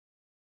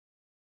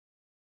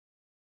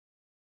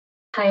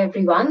Hi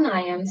everyone,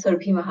 I am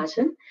Surbhi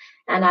Mahajan,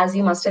 and as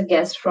you must have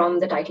guessed from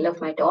the title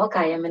of my talk,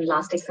 I am an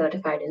Elastic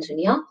certified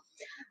engineer.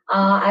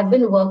 I've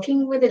been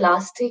working with the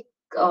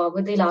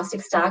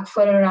Elastic Stack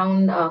for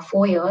around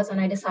 4 years,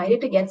 and I decided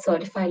to get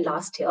certified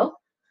last year.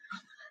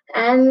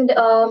 And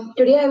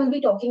today I will be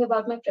talking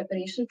about my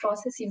preparation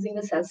process using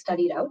the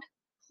self-study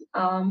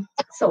route.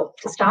 So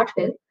to start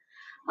with,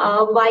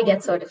 why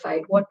get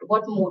certified? What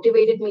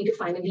motivated me to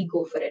finally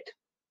go for it?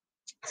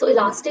 So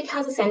Elastic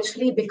has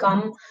essentially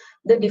become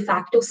the de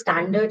facto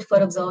standard for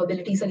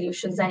observability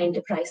solutions and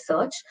enterprise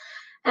search.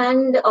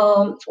 And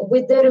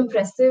with their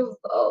impressive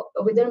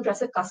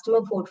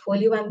customer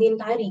portfolio and the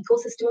entire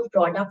ecosystem of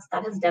products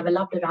that has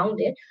developed around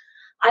it,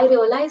 I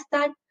realized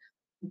that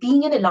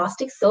being an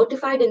Elastic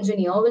certified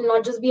engineer will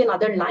not just be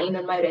another line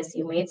on my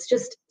resume.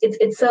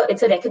 It's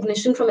a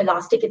recognition from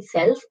Elastic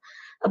itself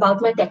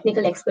about my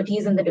technical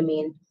expertise in the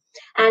domain,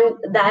 and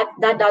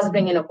that does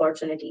bring in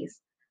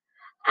opportunities.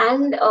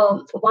 And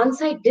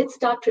once I did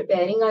start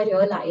preparing, I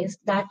realized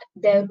that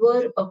there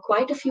were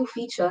quite a few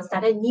features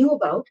that I knew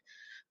about,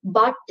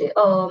 but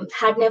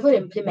had never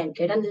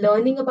implemented. And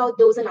learning about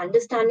those and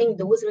understanding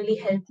those really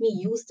helped me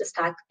use the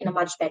stack in a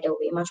much better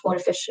way, much more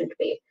efficient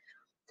way.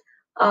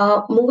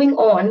 Moving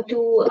on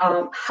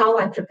to how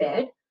I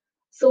prepared.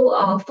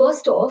 So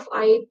first off,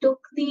 I took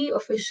the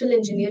official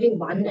engineering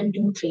 1 and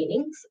 2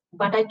 trainings,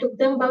 but I took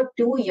them about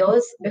 2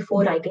 years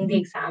before writing the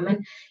exam.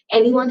 And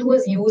anyone who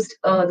has used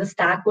the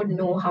stack would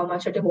know how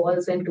much it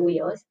evolves in 2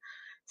 years.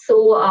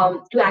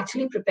 So to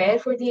actually prepare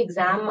for the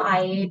exam,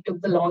 I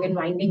took the long and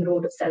winding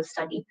road of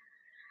self-study.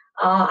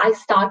 I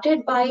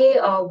started by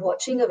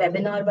watching a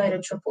webinar by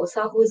Rich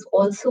Raposa, who is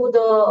also the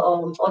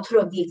author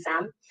of the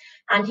exam,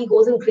 and he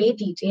goes in great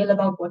detail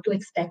about what to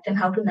expect and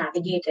how to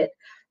navigate it.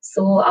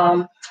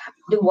 So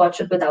do watch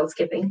it without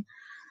skipping.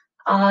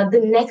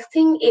 The next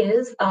thing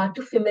is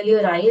to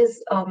familiarize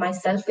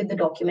myself with the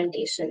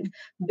documentation,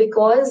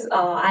 because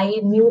I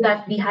knew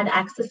that we had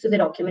access to the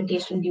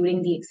documentation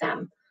during the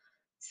exam.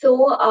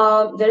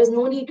 So there is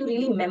no need to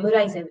really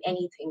memorize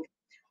anything.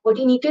 What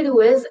you need to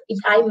do is,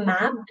 I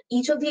mapped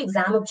each of the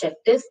exam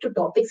objectives to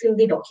topics in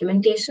the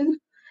documentation,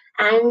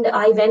 and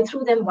I went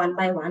through them one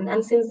by one.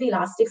 And since the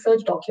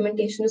Elasticsearch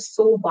documentation is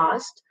so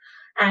vast,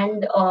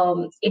 and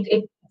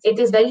it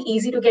is very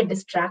easy to get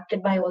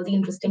distracted by all the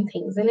interesting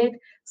things in it,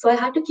 so I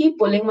had to keep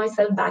pulling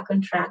myself back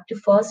on track to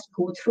first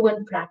go through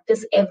and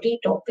practice every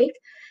topic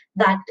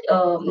that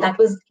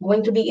was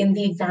going to be in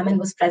the exam and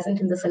was present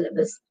in the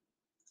syllabus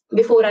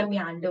before I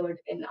meandered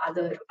in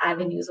other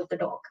avenues of the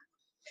doc.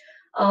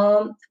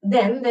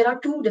 Then there are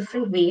two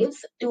different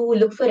ways to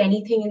look for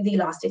anything in the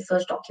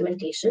Elasticsearch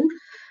documentation.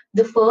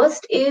 The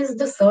first is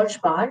the search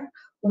bar,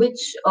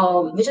 which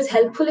is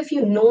helpful if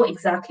you know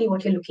exactly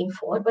what you're looking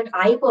for. But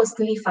I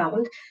personally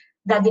found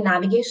that the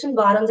navigation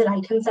bar on the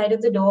right-hand side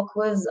of the doc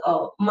was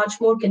much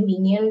more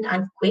convenient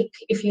and quick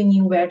if you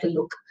knew where to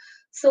look.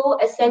 So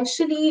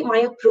essentially, my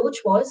approach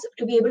was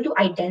to be able to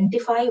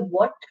identify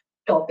what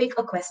topic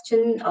a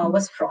question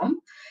was from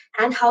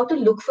and how to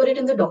look for it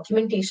in the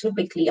documentation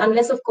quickly,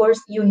 unless, of course,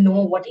 you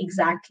know what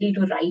exactly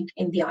to write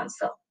in the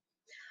answer.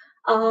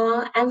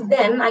 And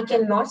then I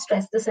cannot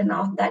stress this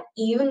enough that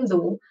even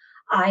though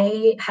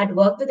I had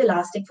worked with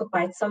Elastic for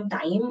quite some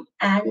time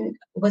and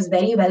was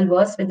very well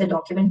versed with the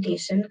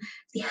documentation,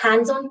 the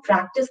hands-on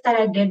practice that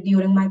I did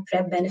during my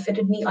prep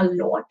benefited me a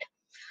lot.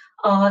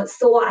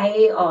 So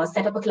I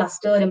set up a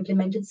cluster,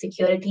 implemented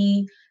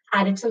security,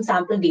 added some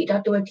sample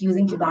data to it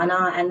using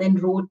Kibana, and then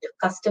wrote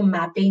custom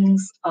mappings,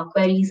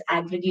 queries,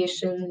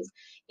 aggregations,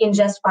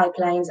 ingest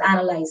pipelines,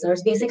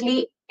 analyzers,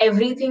 basically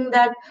everything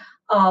that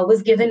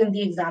was given in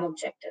the exam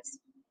objectives.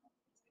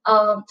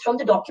 From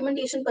the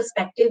documentation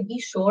perspective, be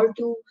sure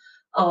to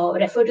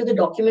refer to the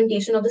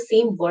documentation of the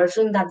same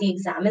version that the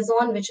exam is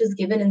on, which is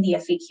given in the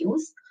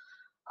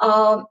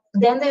FAQs.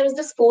 Then there is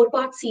this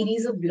 4-part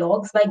series of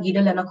blogs by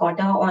Guido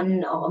Lanacota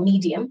on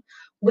Medium,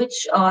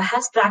 which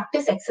has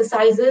practice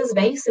exercises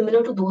very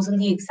similar to those in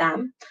the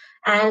exam.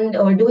 And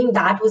doing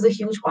that was a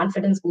huge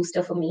confidence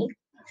booster for me.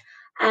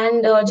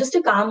 And just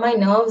to calm my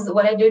nerves,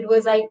 what I did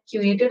was I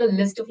curated a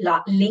list of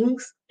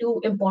links to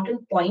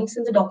important points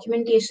in the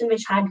documentation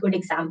which had good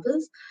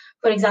examples.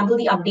 For example,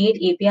 the update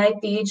API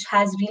page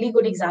has really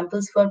good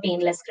examples for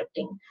painless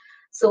scripting.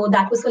 So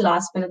that was the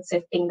last minute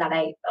sifting that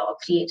I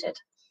created.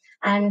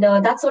 And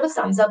that sort of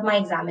sums up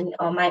my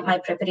my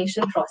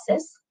preparation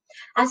process.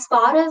 As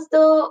far as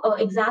the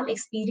exam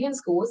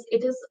experience goes,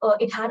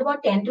 it had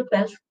about 10 to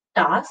 12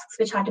 tasks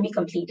which had to be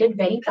completed,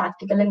 very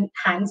practical and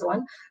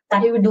hands-on,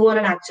 that you would do on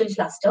an actual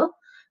cluster.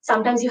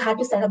 Sometimes you had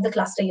to set up the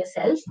cluster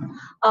yourself.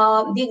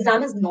 The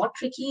exam is not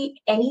tricky.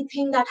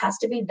 Anything that has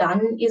to be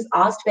done is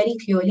asked very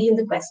clearly in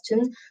the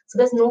question. So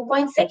there's no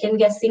point second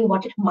guessing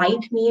what it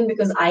might mean,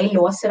 because I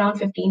lost around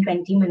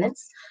 15-20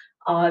 minutes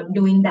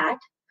doing that.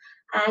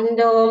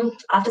 And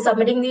after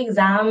submitting the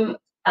exam,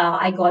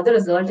 I got the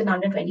result in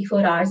under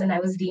 24 hours, and I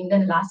was deemed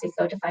an Elastic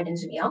certified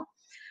engineer.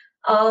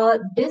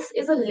 This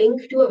is a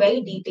link to a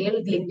very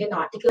detailed LinkedIn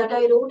article that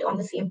I wrote on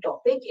the same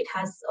topic. It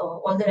has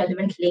all the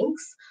relevant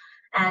links.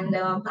 And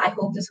I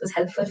hope this was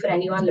helpful for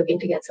anyone looking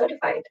to get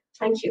certified.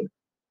 Thank you.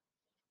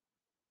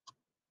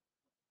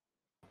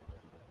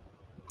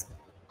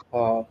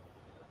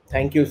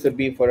 Thank you,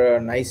 Surbhi, for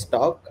a nice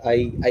talk.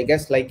 I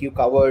guess like you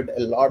covered a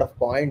lot of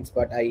points,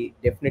 but I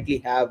definitely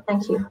have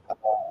Thank you.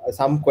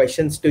 some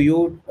questions to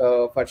you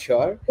for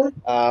sure.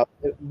 Uh,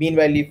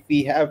 Meanwhile, if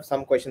we have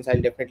some questions,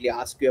 I'll definitely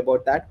ask you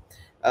about that.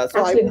 So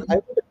Absolutely.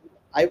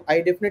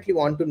 I definitely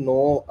want to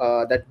know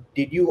that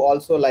did you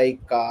also like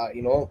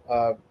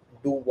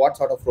do what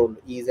sort of role?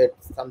 Is it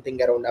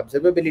something around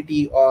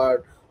observability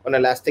or on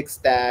Elastic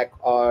Stack,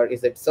 or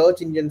is it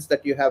search engines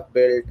that you have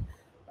built?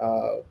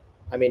 Uh,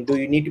 I mean, do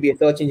you need to be a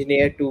search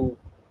engineer to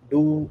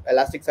do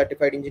Elastic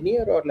certified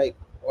engineer, or like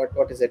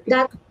what is it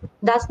like? That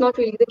that's not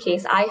really the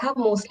case. I have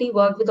mostly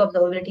worked with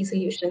observability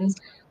solutions,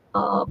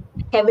 uh,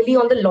 heavily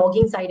on the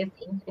logging side of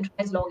things,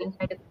 enterprise logging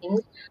side of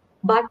things.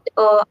 But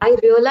I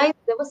realized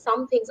there were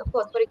some things. Of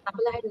course, for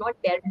example, I had not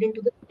delved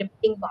into the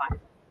scripting part,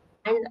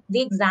 and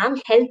the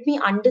exam helped me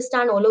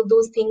understand all of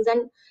those things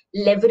and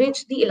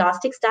leverage the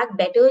Elastic Stack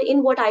better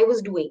in what I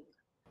was doing.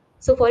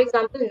 So, for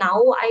example, now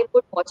I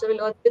put watcher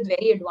alerts with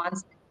very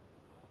advanced.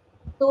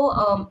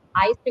 So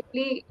I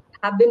strictly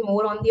have been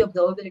more on the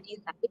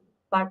observability side,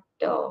 but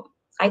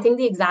I think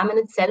the exam in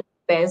itself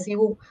prepares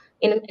you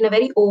in a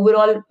very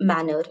overall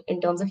manner in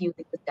terms of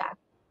using the stack.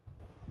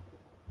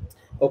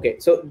 Okay,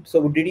 so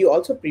did you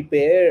also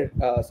prepare?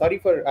 Sorry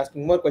for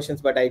asking more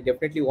questions, but I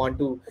definitely want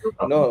to, No you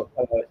problem. know,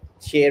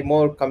 share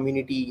more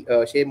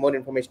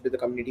information to the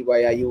community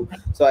via you.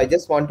 So I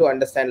just want to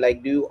understand,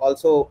 like, did you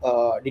also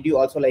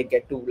like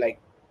get to like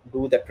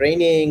do the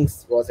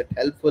trainings? Was it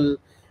helpful?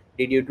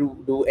 Did you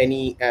do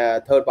any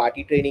third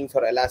party trainings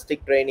or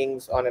Elastic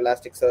trainings on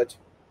Elasticsearch?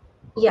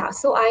 Yeah,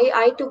 so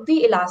I took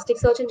the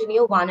Elasticsearch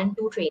Engineer 1 and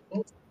 2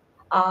 trainings,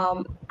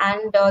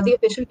 and the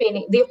official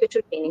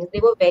trainings, they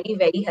were very,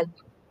 very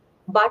helpful.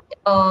 But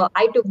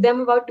I took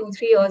them about 2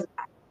 3 years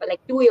back, like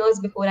 2 years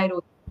before I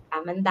wrote the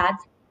exam, and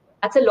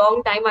that's a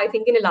long time, I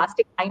think, in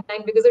Elastic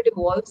timeline because it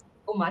evolves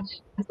so much.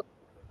 And so,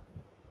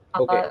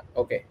 Okay, uh,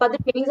 okay. but the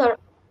trainings are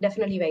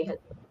definitely very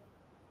helpful.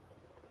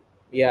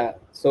 Yeah.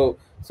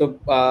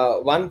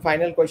 One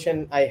final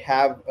question I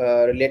have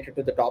related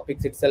to the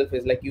topics itself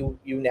is like you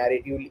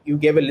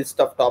gave a list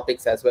of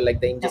topics as well, like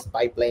the Yeah, ingest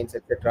pipelines,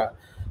 etc.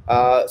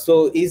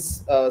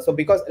 So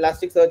because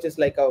Elasticsearch is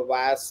like a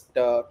vast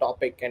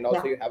topic, and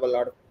also yeah. you have a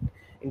lot of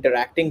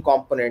interacting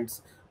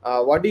components.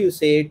 What do you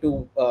say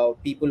to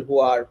people who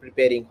are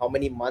preparing? How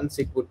many months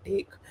it would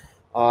take,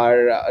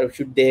 or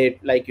should they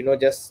like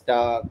just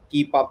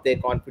keep up their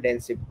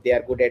confidence if they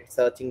are good at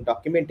searching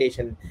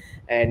documentation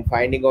and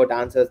finding out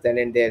answers then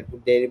and there?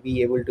 Would they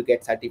be able to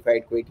get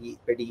certified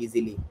pretty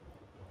easily?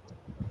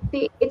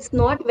 See, it's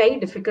not very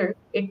difficult.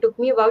 It took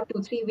me about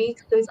 2 3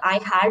 weeks since I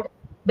had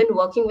been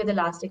working with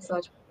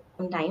Elasticsearch for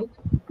some time.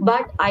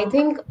 But I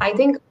think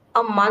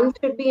a month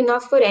should be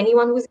enough for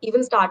anyone who's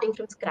even starting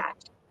from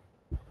scratch.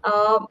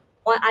 Or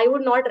I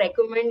would not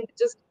recommend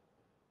just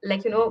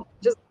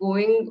just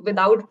going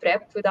without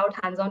prep, without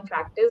hands-on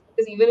practice,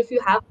 because even if you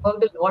have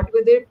worked a lot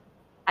with it,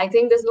 I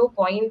think there's no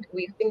point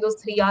wasting those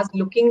 3 hours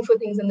looking for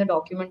things in the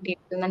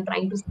documentation and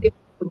trying to sift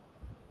through.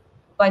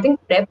 So I think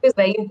prep is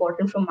very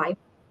important from my.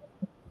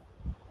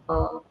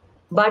 Uh,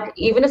 but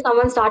even if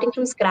someone's starting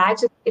from scratch,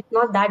 it's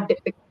not that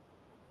difficult.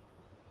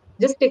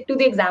 Just stick to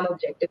the exam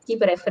objective.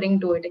 Keep referring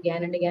to it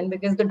again and again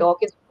because the doc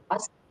is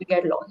fast. You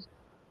get lost.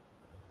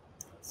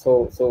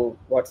 So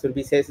what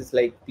Surbi says is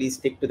like, please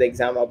stick to the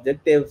exam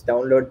objectives,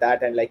 download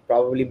that, and like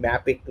probably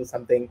map it to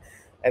something,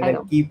 and I then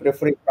know. keep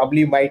referring.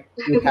 Probably might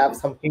you have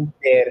some hint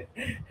there,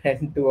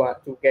 and to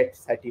get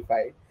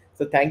certified.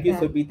 So thank you,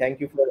 Yeah. Surbi. Thank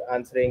you for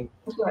answering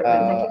Thank you, Arvind.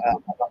 Thank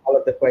you so much. all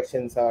of the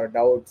questions or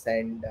doubts,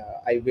 and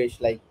I wish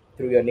like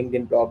through your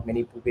LinkedIn blog,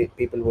 many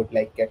people would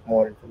like get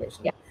more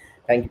information. Yeah.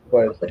 Thank you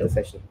for Hope so the too.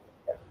 session.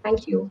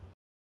 Thank you.